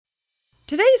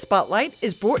Today's Spotlight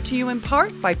is brought to you in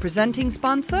part by presenting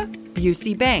sponsor,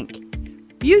 Busey Bank.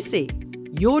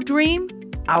 Busey, your dream,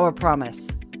 our promise.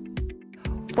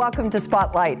 Welcome to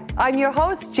Spotlight. I'm your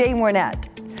host, Jane Wernette.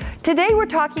 Today we're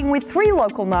talking with three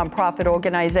local nonprofit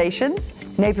organizations,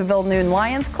 Naperville Noon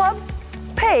Lions Club,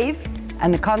 PAVE,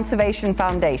 and the Conservation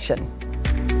Foundation.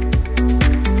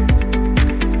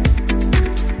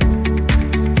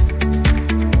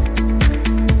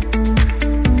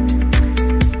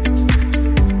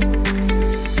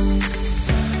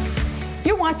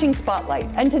 Watching Spotlight,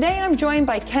 and today I'm joined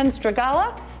by Ken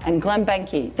Stragala and Glenn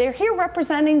Benke. They're here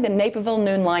representing the Naperville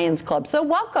Noon Lions Club. So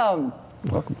welcome.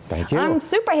 Welcome. Thank you. I'm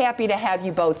super happy to have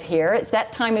you both here. It's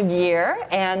that time of year.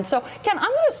 And so, Ken,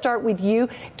 I'm going to start with you.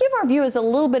 Give our viewers a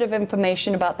little bit of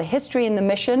information about the history and the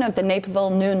mission of the Naperville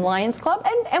Noon Lions Club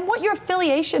and what your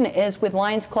affiliation is with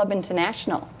Lions Club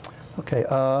International. Okay.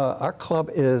 Our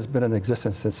club has been in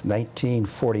existence since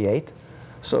 1948,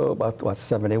 so about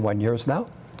 71 years now.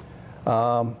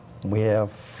 We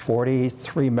have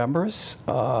 43 members,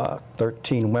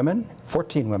 14 women,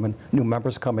 new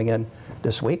members coming in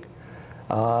this week.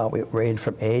 We range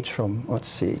from age from,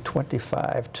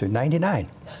 25 to 99.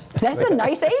 That's a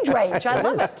nice age range. I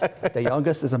love it. The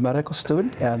youngest is a medical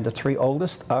student, and the three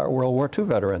oldest are World War II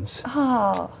veterans.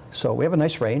 Oh. So we have a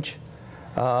nice range.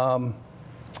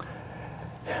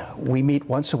 We meet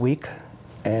once a week,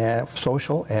 and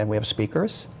social, and we have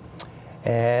speakers.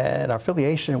 And our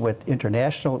affiliation with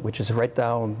International, which is right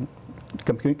down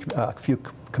a few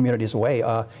communities away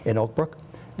in Oak Brook,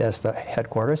 that's the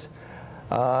headquarters.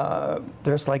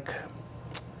 There's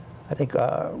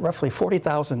roughly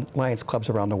 40,000 Lions clubs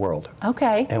around the world.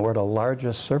 Okay. And we're the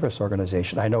largest service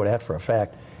organization, I know that for a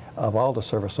fact, of all the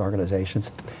service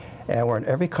organizations. And we're in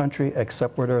every country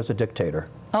except where there's a dictator.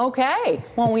 Okay.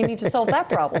 Well, we need to solve that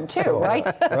problem too, right?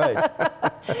 Right.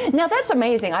 Now, that's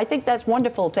amazing. I think that's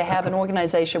wonderful to have an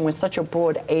organization with such a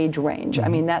broad age range. I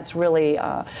mean, that's really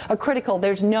a critical.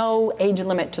 There's no age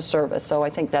limit to service, so I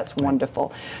think that's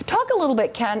wonderful. Talk a little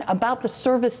bit, Ken, about the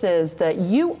services that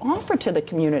you offer to the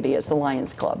community as the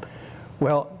Lions Club.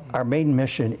 Well, our main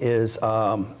mission is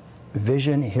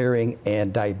vision, hearing,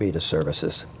 and diabetes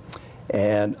services.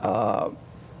 And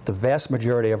the vast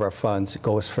majority of our funds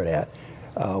goes for that.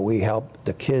 We help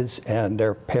the kids and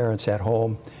their parents at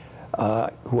home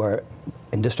who are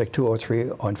in District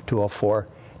 203 and 204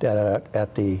 that are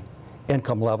at the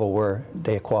income level where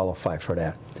they qualify for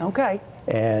that. Okay.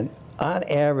 And on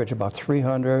average, about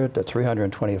 300 to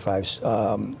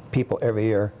 325 people every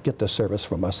year get the service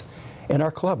from us. In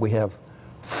our club, we have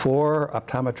 4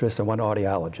 optometrists and 1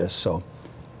 audiologist, so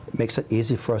it makes it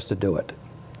easy for us to do it.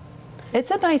 It's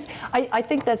a nice, I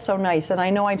think that's so nice, and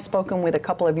I know I've spoken with a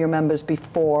couple of your members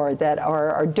before that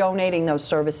are donating those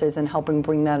services and helping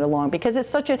bring that along, because it's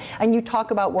such and you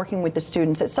talk about working with the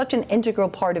students, it's such an integral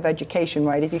part of education,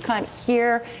 right? If you can't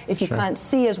hear, if you can't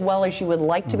see as well as you would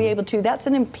like to be able to, that's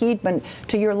an impediment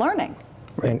to your learning.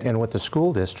 Right. And with the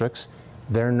school districts,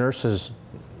 their nurses,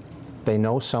 they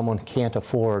know someone can't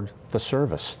afford the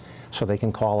service, so they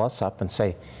can call us up and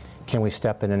say, can we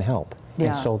step in and help? Yeah.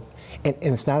 And so, and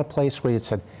it's not a place where you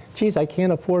said, geez, I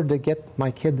can't afford to get my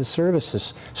kid the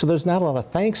services. So there's not a lot of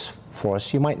thanks for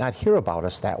us. You might not hear about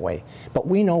us that way. But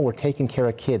we know we're taking care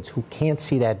of kids who can't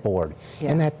see that board.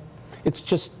 Yeah. And that it's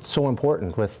just so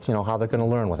important with how they're going to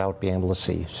learn without being able to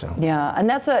see. So. Yeah, and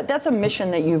that's a mission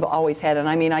that you've always had. And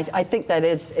I mean, I think that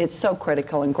it's so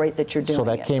critical and great that you're doing it. So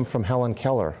that came from Helen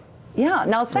Keller. Yeah,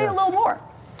 now say a little more.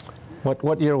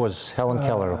 What year was Helen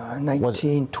Keller?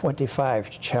 1925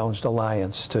 challenged the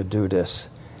Lions to do this,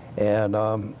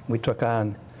 and we took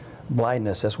on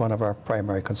blindness as one of our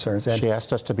primary concerns. And she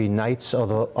asked us to be Knights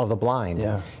of the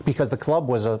Blind, because the club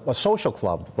was a social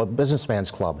club, a businessman's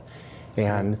club,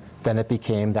 and then it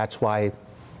became. That's why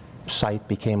sight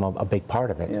became a big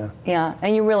part of it. Yeah. Yeah,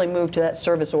 and you really moved to that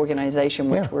service organization,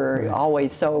 which we're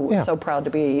always so proud to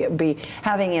be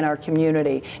having in our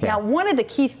community. Yeah. Now, one of the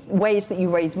key ways that you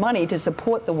raise money to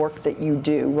support the work that you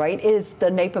do, right, is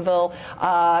the Naperville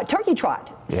Turkey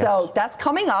Trot. Yes. So that's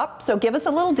coming up. So give us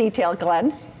a little detail,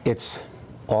 Glenn. It's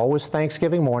always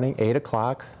Thanksgiving morning, 8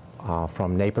 o'clock,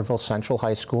 from Naperville Central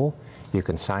High School. You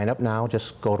can sign up now.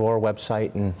 Just go to our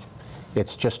website, and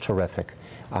it's just terrific.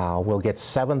 We'll get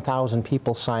 7,000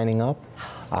 people signing up.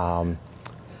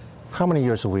 How many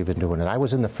years have we been doing it? I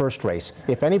was in the first race.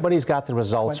 If anybody's got the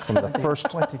results from the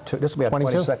first... 22. This will be our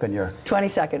 22nd year.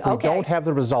 22nd, okay. We don't have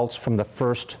the results from the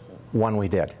first one we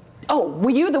did. Oh, were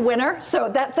you the winner? So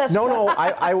that's no.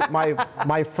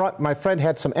 My friend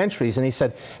had some entries, and he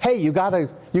said, "Hey, you gotta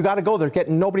go.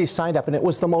 Nobody signed up," and it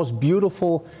was the most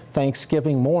beautiful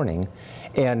Thanksgiving morning,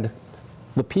 and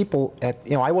the people at,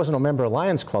 I wasn't a member of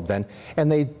Lions Club then,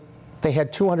 and they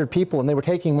had 200 people, and they were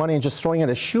taking money and just throwing it in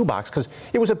a shoebox because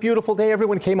it was a beautiful day.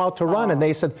 Everyone came out to run, and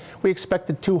they said, we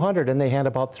expected 200, and they had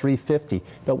about 350,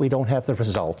 but we don't have the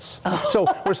results. So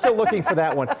we're still looking for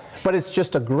that one. But it's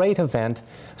just a great event,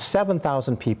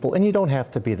 7,000 people, and you don't have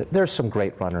to be there. There's some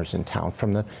great runners in town,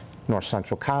 from the North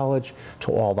Central College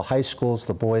to all the high schools.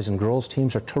 The boys and girls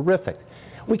teams are terrific.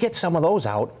 We get some of those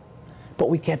out, but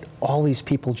we get all these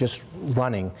people just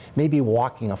running, maybe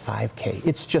walking a 5K.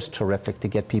 It's just terrific to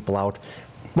get people out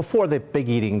before the big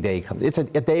eating day comes. It's a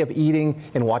day of eating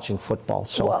and watching football.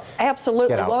 So well,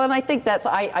 absolutely. Well, and I think that's,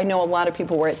 I know a lot of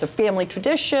people where it's a family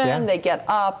tradition. Yeah. They get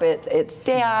up, it's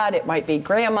dad, it might be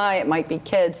grandma, it might be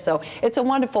kids. So it's a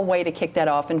wonderful way to kick that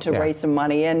off and to raise some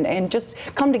money and just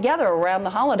come together around the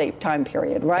holiday time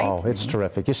period, right? Oh, it's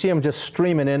terrific. You see them just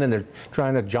streaming in, and they're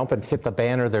trying to jump and hit the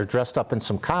banner. They're dressed up in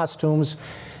some costumes.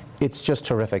 It's just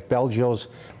terrific. Belgio's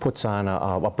puts on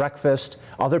a breakfast.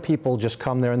 Other people just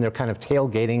come there, and they're kind of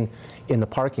tailgating in the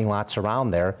parking lots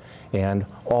around there. And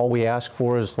all we ask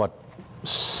for is,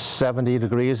 70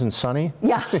 degrees and sunny?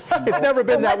 Yeah. It's never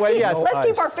been that way yet. Let's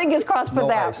keep our fingers crossed for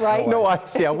that, right? No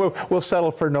ice, yeah. We'll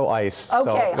settle for no ice.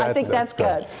 Okay, I think that's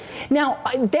good. Now,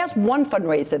 that's one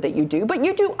fundraiser that you do, but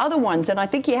you do other ones, and I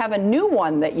think you have a new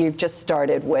one that you've just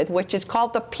started with, which is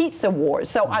called the Pizza Wars.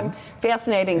 So I'm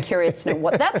fascinated and curious to know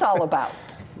what that's all about.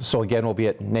 So again, we'll be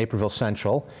at Naperville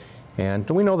Central. And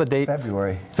do we know the date?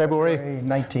 February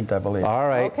 19th, I believe. All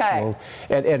right. Okay.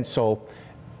 Well,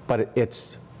 but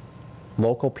it's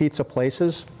local pizza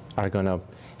places are going to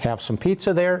have some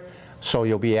pizza there, so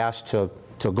you'll be asked to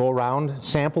go around,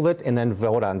 sample it, and then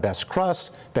vote on best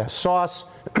crust, best sauce,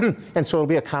 and so it'll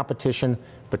be a competition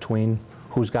between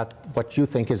who's got what you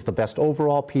think is the best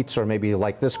overall pizza, or maybe you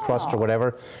like this crust or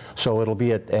whatever. So it'll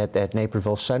be at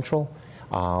Naperville Central,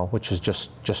 which is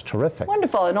just terrific.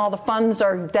 Wonderful, and all the funds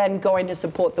are then going to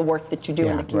support the work that you do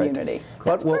in the community. Right.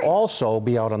 But we'll also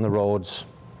be out on the roads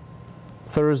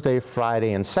Thursday,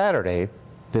 Friday, and Saturday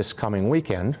this coming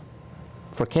weekend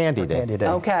for Candy Day. Candy Day.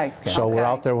 Okay. So we're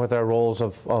out there with our rolls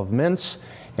of mints,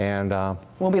 and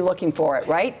we'll be looking for it,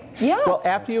 right? Yeah. Well,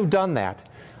 after you've done that,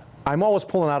 I'm always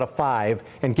pulling out a 5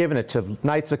 and giving it to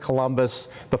Knights of Columbus,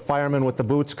 the firemen with the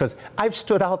boots, because I've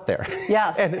stood out there.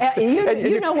 Yes,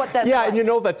 you know what that's like. And you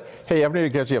know that, hey,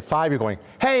 everybody gives you a 5, you're going,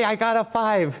 hey, I got a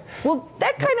 5. Well,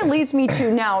 that kind of leads me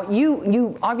to now,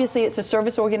 you obviously it's a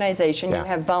service organization, you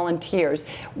have volunteers.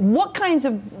 What kinds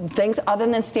of things, other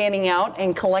than standing out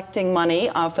and collecting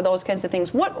money for those kinds of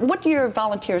things, what do your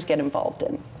volunteers get involved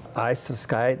in? Eyes to the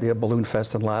Sky, the Balloon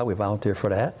Fest in Lyle, we volunteer for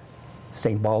that.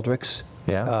 St. Baldrick's.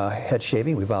 Head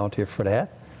shaving, we volunteer for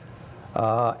that.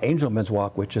 Angelman's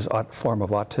Walk, which is a form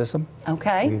of autism.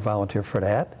 Okay. We volunteer for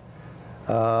that.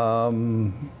 So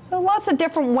lots of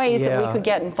different ways that we could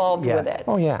get involved with it.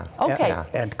 Oh, yeah. Okay.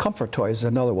 And Comfort Toys is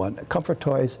another one. Comfort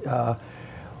Toys,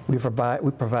 we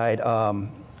provide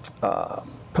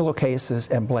pillowcases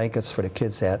and blankets for the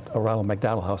kids at Ronald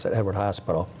McDonald House at Edward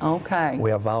Hospital. Okay. We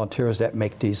have volunteers that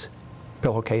make these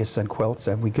pillowcases and quilts,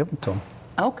 and we give them to them.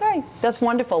 Okay, that's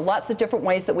wonderful. Lots of different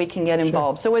ways that we can get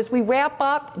involved. So as we wrap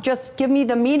up, just give me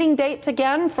the meeting dates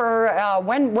again for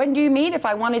when do you meet if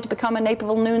I wanted to become a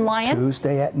Naperville Noon Lion?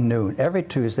 Tuesday at noon, every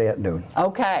Tuesday at noon.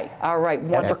 Okay, all right,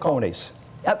 wonderful. At Bracconi's.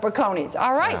 At Bracconi's,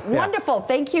 all right, wonderful.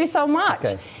 Thank you so much.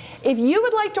 Okay. If you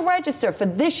would like to register for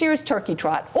this year's Turkey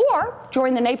Trot or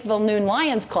join the Naperville Noon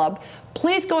Lions Club,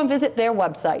 please go and visit their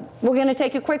website. We're going to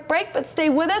take a quick break, but stay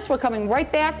with us. We're coming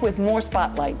right back with more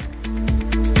Spotlight.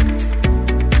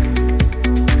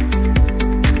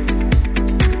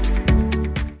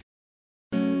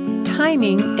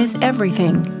 Timing is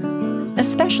everything,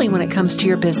 especially when it comes to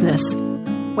your business.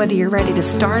 Whether you're ready to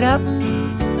start up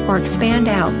or expand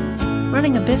out,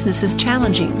 running a business is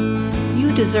challenging.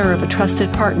 You deserve a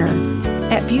trusted partner.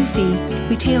 At Busey,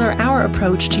 we tailor our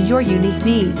approach to your unique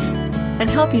needs and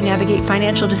help you navigate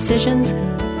financial decisions,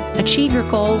 achieve your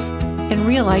goals, and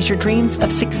realize your dreams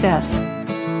of success.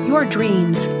 Your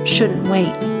dreams shouldn't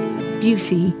wait.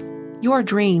 Busey, your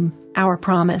dream, our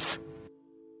promise.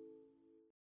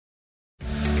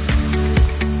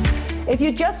 If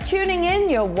you're just tuning in,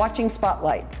 you're watching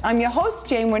Spotlight. I'm your host,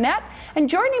 Jane Wernette, and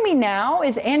joining me now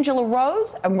is Angela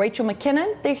Rose and Rachel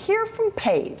McKinnon. They're here from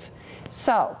PAVE.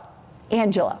 So,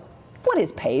 Angela, What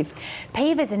is PAVE?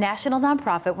 PAVE is a national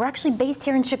nonprofit. We're actually based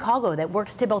here in Chicago that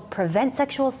works to both prevent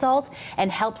sexual assault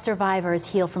and help survivors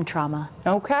heal from trauma.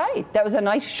 Okay, that was a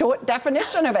nice short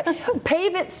definition of it.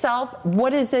 PAVE itself,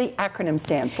 what does the acronym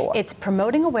stand for? It's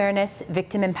Promoting Awareness,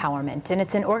 Victim Empowerment, and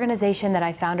it's an organization that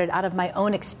I founded out of my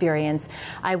own experience.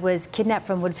 I was kidnapped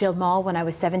from Woodfield Mall when I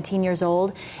was 17 years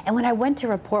old, and when I went to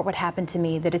report what happened to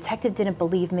me, the detective didn't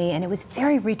believe me, and it was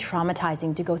very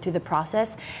re-traumatizing to go through the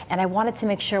process, and I wanted to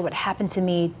make sure what happened to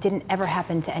me didn't ever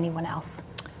happen to anyone else.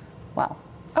 Wow.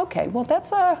 Okay, well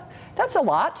that's a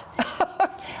lot,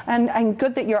 and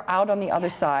good that you're out on the other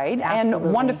side, absolutely.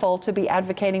 And wonderful to be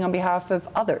advocating on behalf of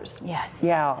others. Yes.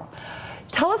 Yeah.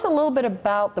 Tell us a little bit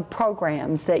about the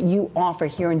programs that you offer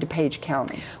here in DuPage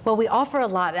County. Well, we offer a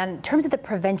lot. And in terms of the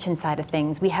prevention side of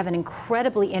things, we have an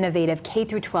incredibly innovative K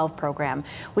through 12 program.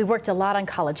 We worked a lot on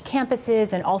college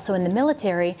campuses and also in the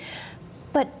military.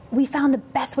 But we found the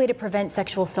best way to prevent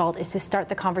sexual assault is to start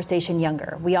the conversation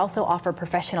younger. We also offer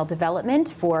professional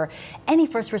development for any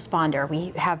first responder.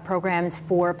 We have programs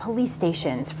for police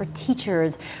stations, for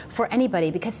teachers, for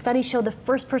anybody, because studies show the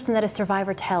first person that a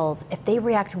survivor tells, if they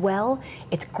react well,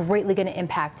 it's greatly going to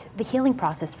impact the healing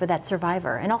process for that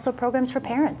survivor, and also programs for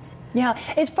parents. Yeah,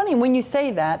 it's funny when you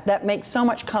say that, that makes so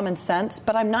much common sense,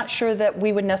 but I'm not sure that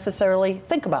we would necessarily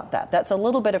think about that. That's a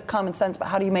little bit of common sense, but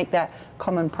how do you make that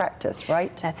common practice,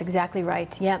 right? That's exactly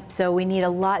right. Yep. So we need a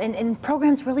lot, and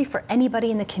programs really for anybody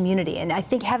in the community. And I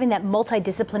think having that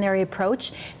multidisciplinary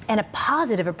approach and a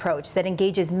positive approach that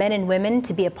engages men and women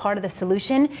to be a part of the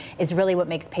solution is really what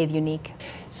makes PAVE unique.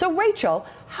 So Rachel,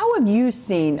 how have you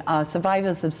seen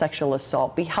survivors of sexual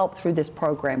assault be helped through this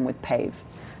program with PAVE?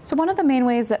 So one of the main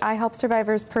ways that I help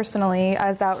survivors personally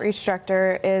as the outreach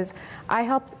director is I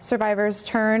help survivors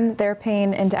turn their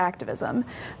pain into activism.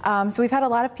 So we've had a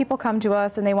lot of people come to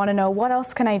us and they want to know, what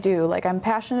else can I do? Like, I'm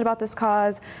passionate about this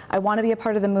cause. I want to be a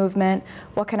part of the movement.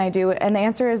 What can I do? And the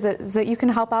answer is that you can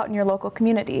help out in your local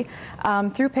community.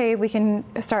 Through PAVE, we can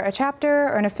start a chapter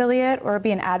or an affiliate or be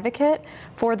an advocate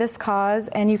for this cause,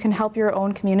 and you can help your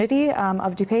own community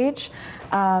of DuPage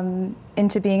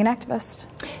into being an activist.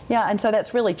 Yeah, and so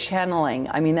that's really channeling.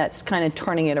 I mean, that's kind of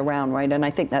turning it around, right? And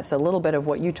I think that's a little bit of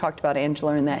what you talked about,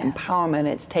 Angela, in that empowerment.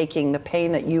 It's taking the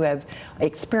pain that you have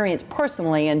experienced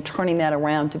personally and turning that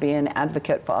around to be an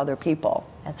advocate for other people.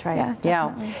 That's right.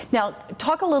 Yeah. Now,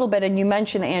 talk a little bit, and you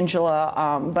mentioned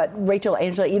Angela, but Rachel,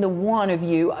 Angela, either one of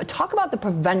you, talk about the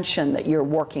prevention that you're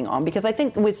working on, because I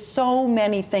think with so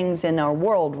many things in our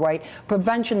world, right,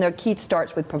 prevention, their key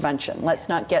starts with prevention. Let's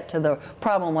not get to the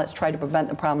problem, let's try to prevent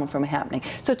the problem from happening.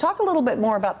 So talk a little bit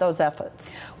more about those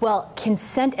efforts. Well,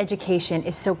 consent education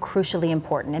is so crucially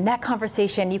important, and that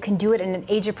conversation, you can do it in an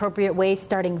age-appropriate way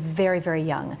starting very, very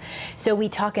young. So we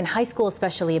talk in high school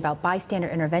especially about bystander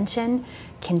intervention,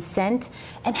 consent,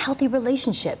 and healthy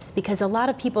relationships, because a lot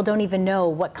of people don't even know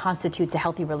what constitutes a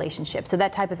healthy relationship. So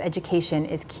that type of education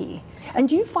is key. And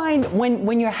do you find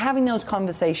when you're having those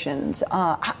conversations,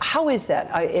 how is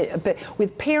that?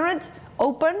 With parents,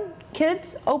 open?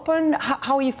 Kids open?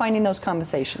 How are you finding those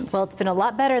conversations? Well, it's been a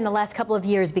lot better in the last couple of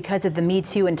years because of the Me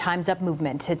Too and Time's Up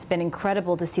movement. It's been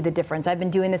incredible to see the difference. I've been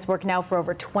doing this work now for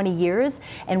over 20 years,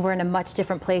 and we're in a much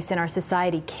different place in our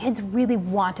society. Kids really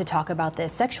want to talk about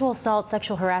this. Sexual assault,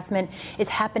 sexual harassment is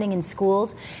happening in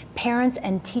schools. Parents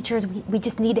and teachers, we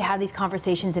just need to have these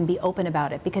conversations and be open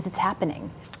about it because it's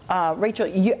happening. Rachel,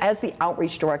 you, as the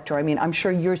outreach director, I mean, I'm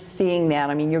sure you're seeing that.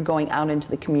 I mean, you're going out into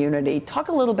the community. Talk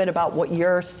a little bit about what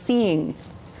you're seeing.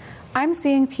 I'm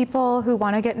seeing people who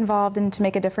want to get involved and to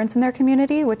make a difference in their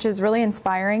community, which is really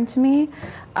inspiring to me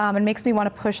and makes me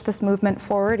want to push this movement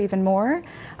forward even more.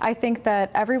 I think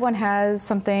that everyone has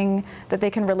something that they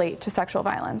can relate to sexual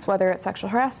violence, whether it's sexual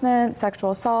harassment,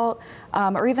 sexual assault,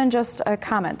 or even just a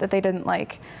comment that they didn't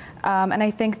like. And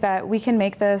I think that we can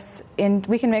make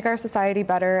we can make our society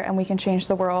better, and we can change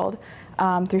the world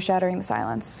through shattering the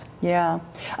silence. Yeah,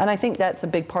 and I think that's a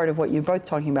big part of what you're both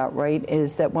talking about, right,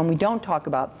 is that when we don't talk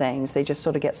about things, they just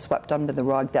sort of get swept under the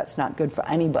rug. That's not good for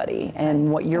anybody. That's and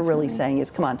right. What you're Definitely. Really saying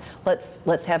is, come on,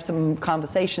 let's have some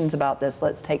conversations about this.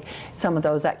 Let's take some of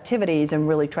those activities and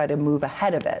really try to move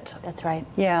ahead of it. That's right.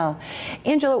 Yeah.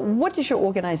 Angela, what does your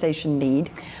organization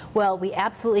need? Well, we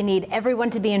absolutely need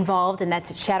everyone to be involved, and that's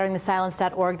at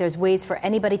shatteringthesilence.org. There's ways for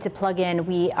anybody to plug in.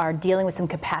 We are dealing with some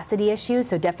capacity issues,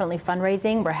 so definitely fundraising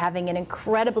fundraising. We're having an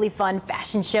incredibly fun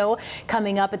fashion show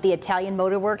coming up at the Italian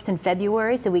Motor Works in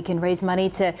February, so we can raise money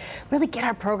to really get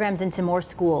our programs into more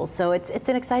schools. So it's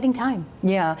an exciting time.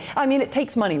 Yeah, I mean, it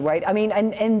takes money, right? I mean,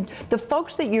 and the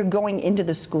folks that you're going into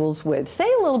the schools with,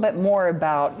 say a little bit more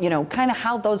about, you know, kind of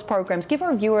how those programs, give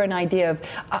our viewer an idea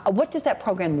of what does that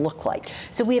program look like?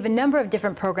 So we have a number of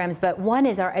different programs, but one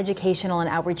is our educational and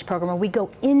outreach program where we go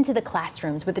into the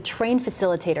classrooms with a trained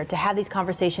facilitator to have these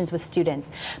conversations with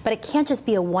students. But it can't just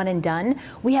be a one and done.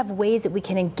 We have ways that we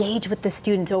can engage with the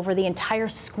students over the entire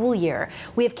school year.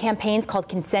 We have campaigns called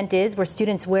Consent Is, where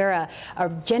students wear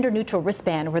a gender-neutral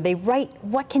wristband where they write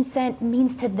what consent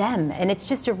means to them. And it's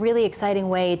just a really exciting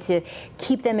way to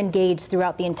keep them engaged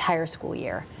throughout the entire school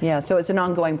year. Yeah, so it's an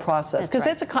ongoing process. Because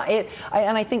That's right.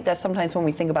 And I think that's sometimes when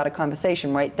we think about a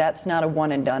conversation, right? That's not a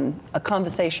one and done. A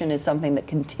conversation is something that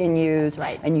continues,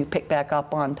 right, and you pick back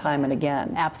up on time and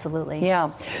again. Absolutely.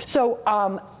 Yeah. So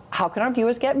how can our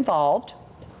viewers get involved?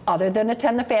 Other than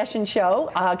attend the fashion show,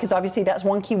 because obviously that's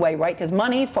one key way, right? Because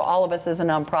money for all of us as a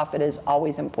nonprofit is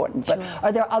always important. But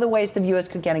are there other ways the viewers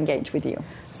could get engaged with you?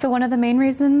 So one of the main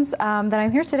reasons that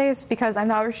I'm here today is because I'm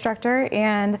the outreach director,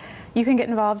 and you can get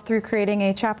involved through creating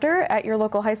a chapter at your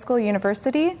local high school,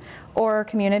 university, or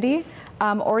community,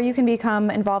 or you can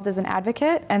become involved as an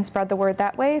advocate and spread the word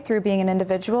that way through being an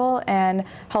individual and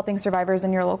helping survivors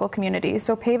in your local community.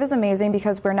 So PAVE is amazing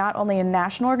because we're not only a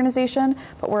national organization,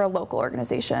 but we're a local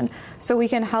organization. So we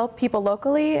can help people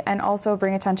locally and also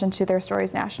bring attention to their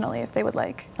stories nationally if they would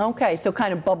like. Okay, so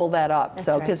kind of bubble that up. That's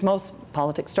so right. because most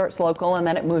politics starts local and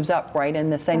then it moves up, right?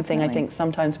 And the same thing, I think,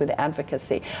 sometimes with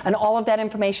advocacy. And all of that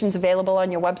information is available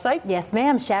on your website? Yes,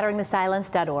 ma'am.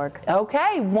 ShatteringTheSilence.org.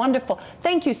 Okay, wonderful.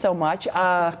 Thank you so much.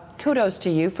 Kudos to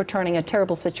you for turning a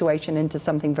terrible situation into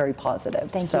something very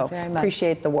positive. Thank you very much.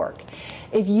 Appreciate the work.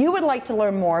 If you would like to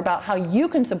learn more about how you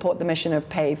can support the mission of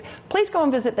PAVE, please go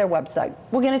and visit their website.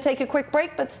 We're going to take a quick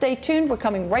break, but stay tuned. We're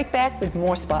coming right back with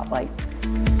more Spotlight.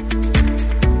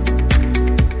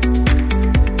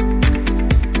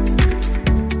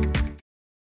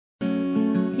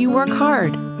 You work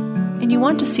hard, and you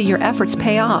want to see your efforts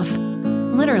pay off,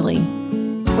 literally.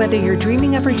 Whether you're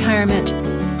dreaming of retirement,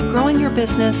 growing your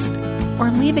business,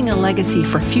 or leaving a legacy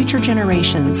for future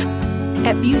generations,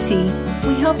 at Busey,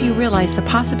 we help you realize the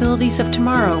possibilities of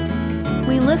tomorrow.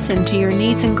 We listen to your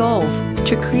needs and goals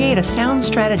to create a sound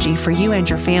strategy for you and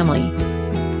your family.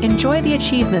 Enjoy the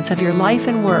achievements of your life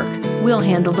and work. We'll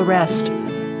handle the rest.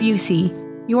 Busey,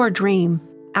 your dream,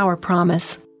 our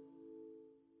promise.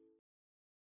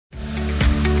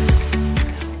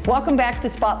 Welcome back to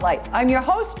Spotlight. I'm your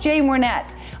host, Jane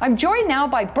Wernette. I'm joined now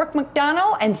by Brooke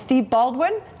McDonnell and Steve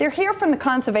Baldwin. They're here from the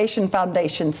Conservation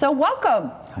Foundation. So welcome.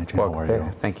 Hi, Jane. How are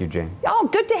you? Thank you, Jane. Oh,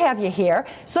 good to have you here.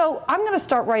 So I'm going to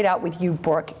start right out with you,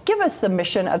 Brooke. Give us the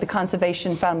mission of the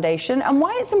Conservation Foundation and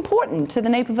why it's important to the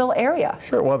Naperville area.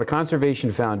 Sure. Well, the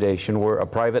Conservation Foundation, we're a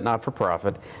private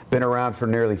not-for-profit, been around for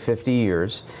nearly 50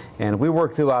 years, and we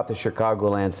work throughout the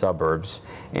Chicagoland suburbs.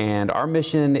 And our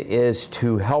mission is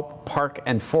to help park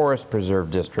and forest preserve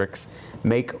districts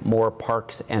make more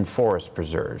parks and forest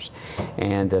preserves.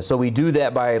 And so we do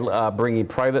that by bringing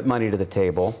private money to the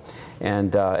table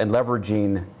and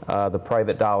leveraging the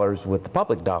private dollars with the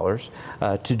public dollars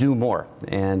to do more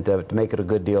and to make it a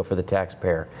good deal for the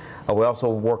taxpayer. We also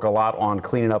work a lot on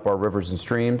cleaning up our rivers and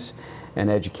streams and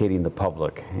educating the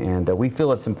public. And we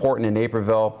feel it's important in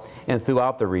Naperville and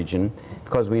throughout the region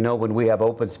because we know when we have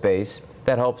open space,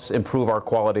 that helps improve our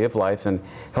quality of life and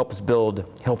helps build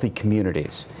healthy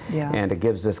communities. Yeah. And it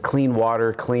gives us clean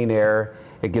water, clean air.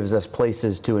 It gives us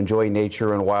places to enjoy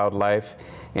nature and wildlife.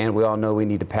 And we all know we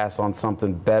need to pass on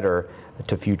something better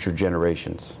to future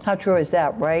generations. How true is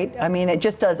that, right? I mean, it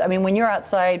just does. I mean, when you're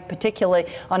outside, particularly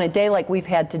on a day like we've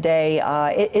had today,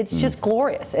 it's just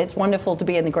glorious. It's wonderful to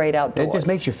be in the great outdoors. It just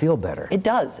makes you feel better. It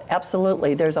does,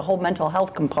 absolutely. There's a whole mental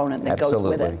health component that goes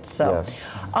with it. So,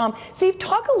 yes. Steve,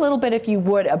 talk a little bit, if you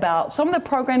would, about some of the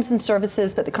programs and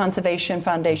services that the Conservation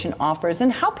Foundation offers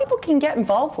and how people can get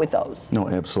involved with those. No,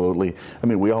 absolutely. I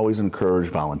mean, we always encourage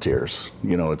volunteers.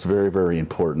 You know, it's very, very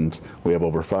important. We have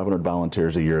over 500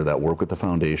 volunteers a year that work with the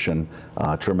foundation,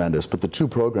 tremendous. But the two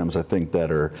programs I think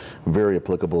that are very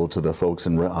applicable to the folks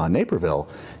in Naperville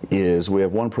is we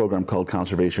have one program called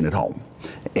Conservation at Home.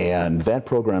 And that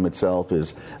program itself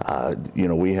is,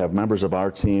 we have members of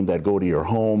our team that go to your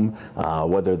home,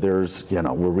 whether there's,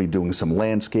 we're redoing some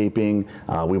landscaping,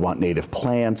 we want native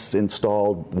plants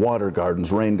installed, water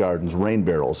gardens, rain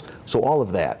barrels, so all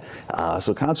of that.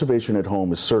 So conservation at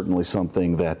home is certainly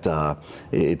something that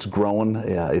it's grown.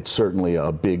 It's certainly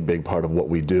a big part of what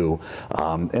we do.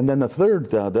 And then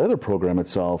the other program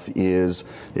itself is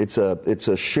it's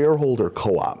a shareholder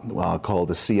co-op called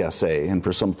the CSA. And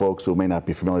for some folks who may not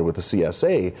be familiar with the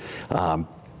CSA,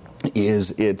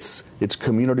 it's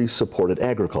community supported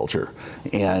agriculture,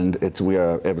 and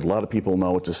a lot of people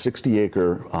know it's a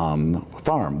 60-acre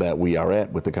farm that we are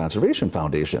at with the Conservation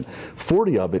Foundation.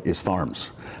 40 of it is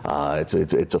farms.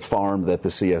 It's a farm that the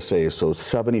CSA, so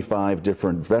 75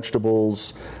 different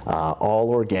vegetables,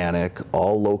 all organic,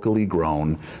 all locally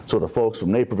grown. So the folks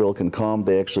from Naperville can come,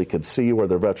 they actually can see where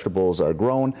their vegetables are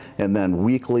grown, and then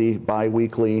weekly,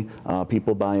 bi-weekly,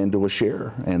 people buy into a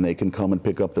share, and they can come and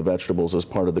pick up the vegetables as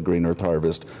part of the Green Earth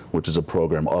Harvest, which is a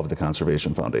program of the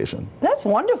Conservation Foundation. That's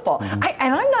wonderful. And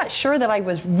I'm not sure that I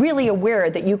was really aware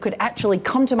that you could actually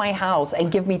come to my house and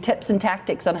give me tips and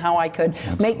tactics on how I could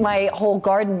make my whole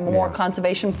garden more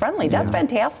conservation friendly. That's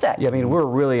fantastic. Yeah, I mean, we're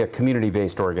really a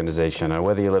community-based organization.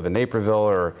 Whether you live in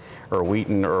Naperville or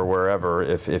Wheaton or wherever,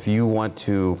 if you want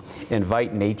to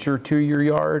invite nature to your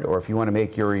yard, or if you want to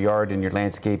make your yard and your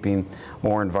landscaping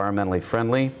more environmentally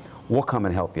friendly, we'll come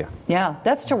and help you. Yeah,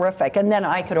 that's terrific. And then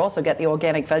I could also get the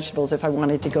organic vegetables if I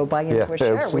wanted to go buy into a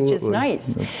share, absolutely. which is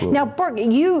nice. Absolutely. Now, Burke,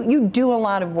 you do a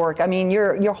lot of work. I mean,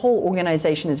 your whole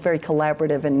organization is very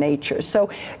collaborative in nature. So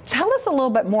tell us a little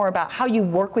bit more about how you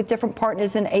work with different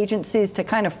partners and agencies to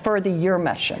kind of further your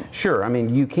mission. Sure. I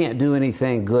mean, you can't do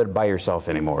anything good by yourself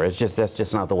anymore. That's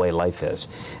just not the way life is.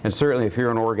 And certainly if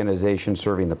you're an organization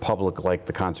serving the public like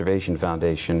the Conservation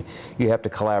Foundation, you have to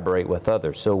collaborate with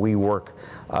others. So we work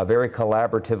very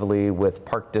collaboratively with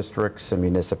park districts and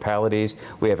municipalities.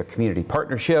 We have a community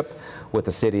partnership with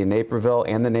the city of Naperville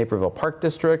and the Naperville Park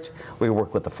District. We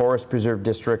work with the forest preserve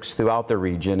districts throughout the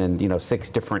region and 6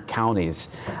 different counties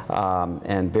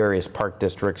and various park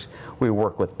districts. We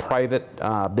work with private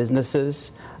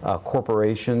businesses,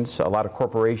 corporations. A lot of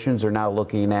corporations are now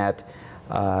looking at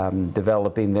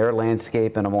developing their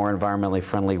landscape in a more environmentally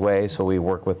friendly way, so we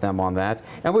work with them on that.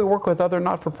 And we work with other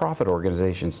not-for-profit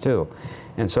organizations too.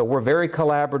 And so we're very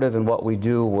collaborative in what we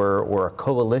do. We're a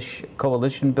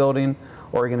coalition building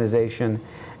organization.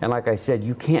 And like I said,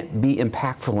 you can't be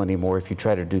impactful anymore if you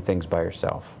try to do things by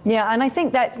yourself. Yeah, and I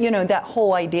think that, that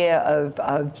whole idea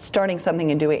of starting something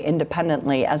and doing it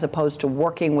independently as opposed to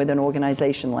working with an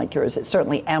organization like yours, it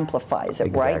certainly amplifies it,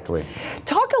 exactly. Right?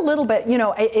 Talk a little bit,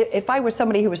 if I were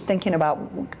somebody who was thinking about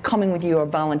coming with you or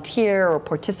volunteer or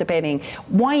participating,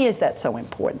 why is that so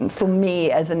important for me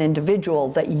as an individual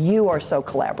that you are so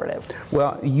collaborative?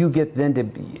 Well, you get then to,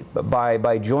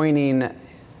 by joining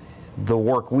the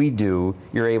work we do,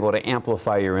 you're able to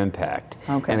amplify your impact.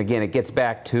 Okay. And again, it gets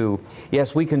back to,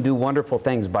 yes, we can do wonderful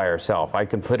things by ourselves. I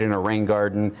can put in a rain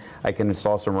garden, I can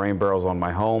install some rain barrels on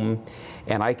my home,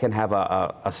 and I can have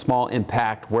a small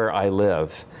impact where I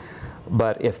live.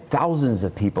 But if thousands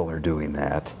of people are doing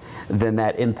that, then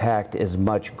that impact is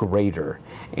much greater.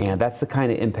 And that's the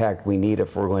kind of impact we need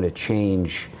if we're going to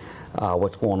change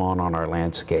what's going on our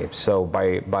landscape. So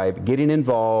by getting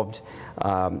involved,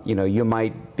 you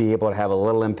might be able to have a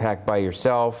little impact by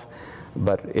yourself,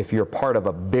 but if you're part of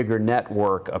a bigger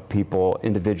network of people,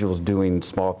 individuals doing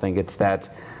small things,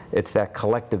 it's that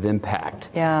collective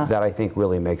impact that I think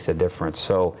really makes a difference.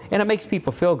 So, and it makes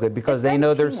people feel good because they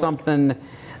know there's something.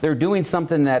 They're doing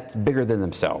something that's bigger than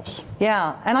themselves.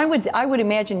 Yeah, and I would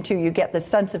imagine too, you get the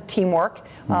sense of teamwork.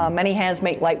 Many hands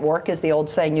make light work, as the old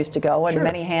saying used to go, and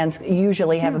many hands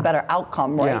usually have a better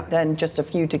outcome, right, than just a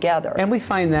few together. And we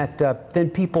find that then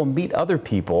people meet other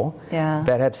people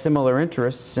that have similar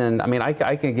interests. And I mean,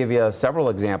 I can give you several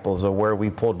examples of where we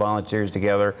pulled volunteers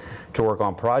together to work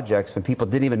on projects and people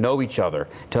didn't even know each other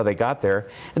until they got there,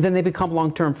 and then they become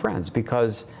long-term friends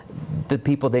because the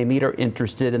people they meet are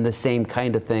interested in the same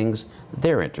kind of things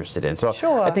they're interested in. So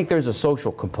I think there's a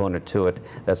social component to it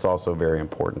that's also very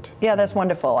important. Yeah, that's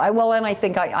wonderful. And I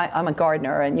think I'm a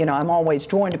gardener, and I'm always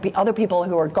drawn to other people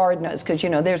who are gardeners because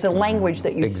there's a language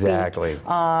that you speak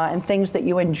and things that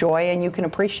you enjoy and you can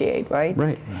appreciate, right?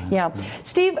 Right. Yeah.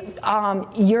 Steve,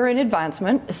 you're in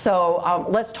advancement, so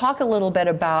let's talk a little bit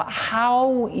about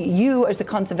how you as the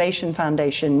Conservation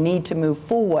Foundation need to move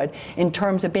forward in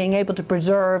terms of being able to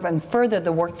preserve and further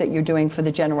the work that you're doing for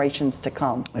the generations to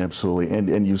come. Absolutely,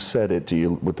 and you said it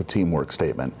with the teamwork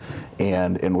statement,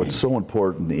 and what's so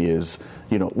important is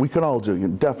we could all do,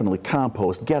 definitely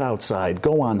compost, get outside,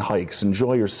 go on hikes,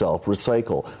 enjoy yourself,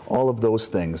 recycle, all of those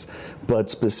things. But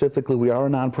specifically, we are a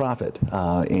nonprofit,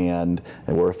 and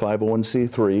we're a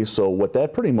 501c3. So what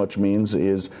that pretty much means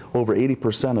is over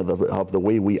 80% of the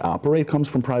way we operate comes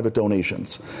from private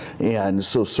donations. And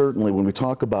so certainly when we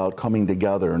talk about coming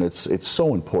together, and it's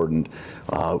so important,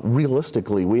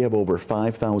 realistically, we have over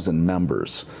 5,000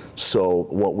 members. So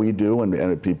what we do, and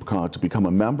to become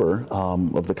a member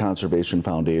of the Conservation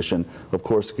Foundation, of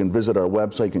course, you can visit our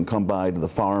website, you can come by to the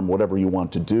farm, whatever you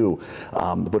want to do.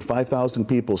 But 5,000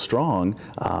 people strong,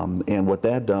 and what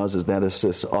that does is that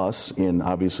assists us in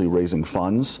obviously raising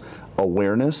funds,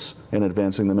 awareness, and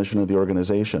advancing the mission of the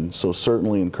organization. So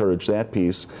certainly encourage that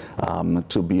piece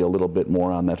to be a little bit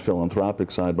more on that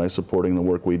philanthropic side by supporting the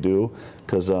work we do.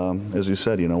 Because as you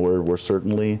said, we're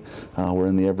certainly we're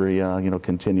in the every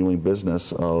continuing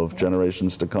business of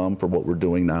generations to come for what we're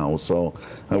doing now. So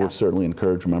I would certainly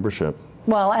encourage membership.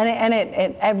 Well,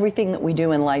 and everything that we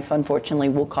do in life, unfortunately,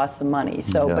 will cost some money.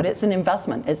 So, but it's an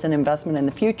investment. It's an investment in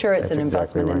the future. It's an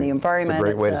investment in the environment. It's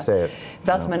a great way to say it.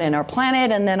 Investment in our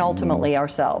planet, and then ultimately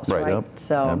ourselves. Right. Yep.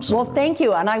 So, Absolutely. well, thank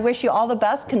you, and I wish you all the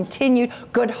best. Continued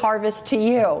good harvest to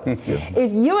you.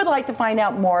 If you would like to find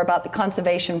out more about the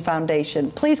Conservation Foundation,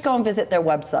 please go and visit their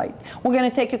website. We're going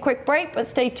to take a quick break, but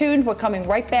stay tuned. We're coming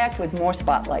right back with more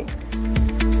Spotlight.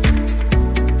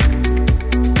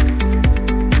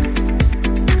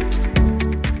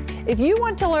 If you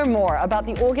want to learn more about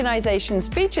the organizations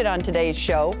featured on today's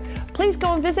show, please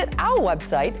go and visit our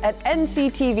website at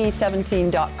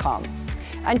nctv17.com.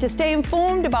 And to stay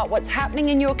informed about what's happening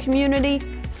in your community,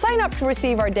 sign up to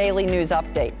receive our daily news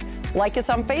update. Like us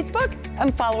on Facebook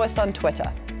and follow us on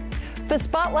Twitter. For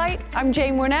Spotlight, I'm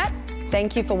Jane Wernette.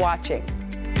 Thank you for watching.